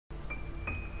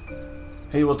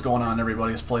Hey, what's going on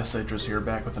everybody? It's PlayCitrus here,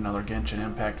 back with another Genshin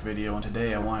Impact video, and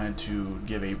today I wanted to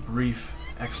give a brief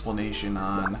explanation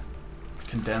on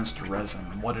condensed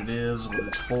resin. What it is, what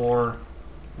it's for,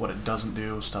 what it doesn't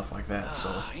do, stuff like that.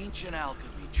 So,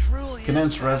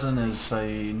 condensed resin is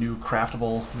a new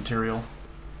craftable material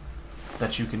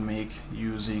that you can make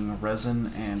using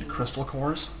resin and crystal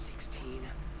cores.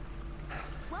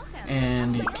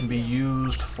 And it can be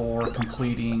used for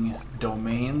completing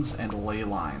domains and ley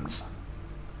lines.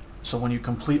 So when you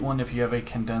complete one, if you have a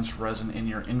condensed resin in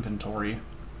your inventory,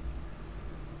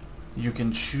 you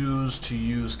can choose to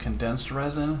use condensed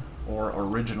resin or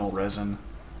original resin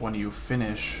when you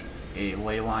finish a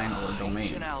ley line or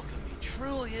domain.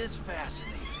 Truly is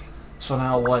fascinating. So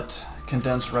now what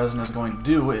condensed resin is going to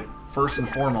do, first and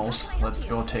foremost, let's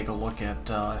go take a look at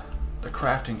the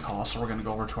crafting costs. So we're going to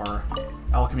go over to our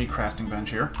alchemy crafting bench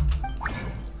here.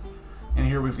 And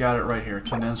here we've got it right here,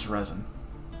 condensed resin.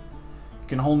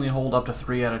 You can only hold up to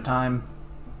 3 at a time.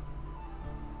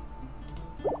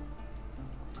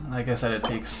 Like I said, it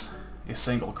takes a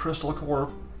single crystal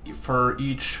core for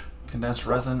each condensed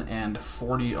resin and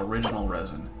 40 original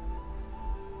resin.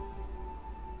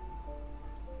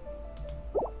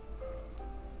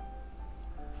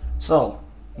 So,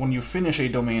 when you finish a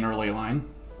domain or ley line,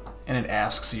 and it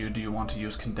asks you, do you want to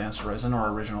use condensed resin or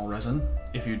original resin?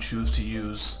 If you choose to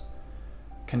use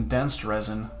condensed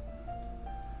resin,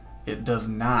 it does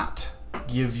not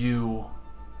give you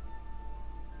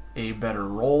a better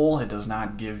roll. It does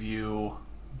not give you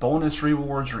bonus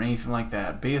rewards or anything like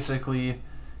that. Basically,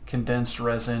 condensed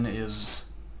resin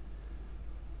is,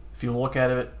 if you look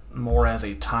at it, more as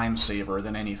a time saver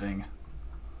than anything.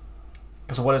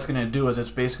 Because what it's going to do is it's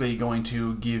basically going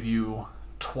to give you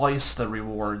twice the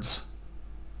rewards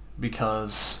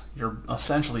because you're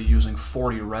essentially using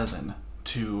 40 resin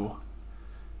to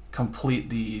complete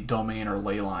the domain or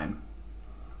ley line.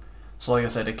 So like I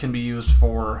said, it can be used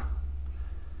for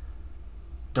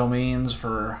domains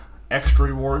for extra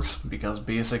rewards because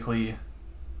basically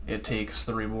it takes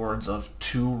the rewards of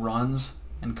 2 runs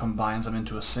and combines them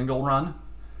into a single run,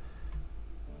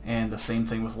 and the same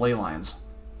thing with ley lines.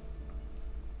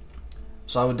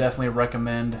 So I would definitely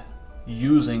recommend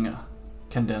using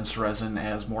condensed resin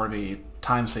as more of a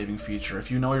time-saving feature.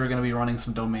 If you know you're going to be running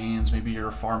some domains, maybe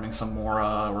you're farming some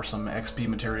Mora or some XP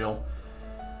material,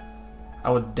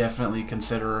 I would definitely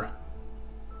consider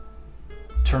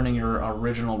turning your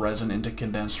original resin into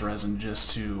condensed resin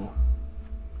just to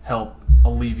help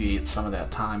alleviate some of that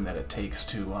time that it takes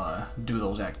to do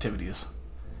those activities.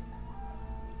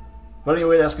 But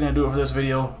anyway, that's going to do it for this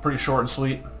video. Pretty short and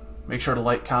sweet. Make sure to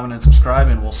like, comment, and subscribe,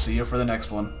 and we'll see you for the next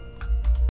one.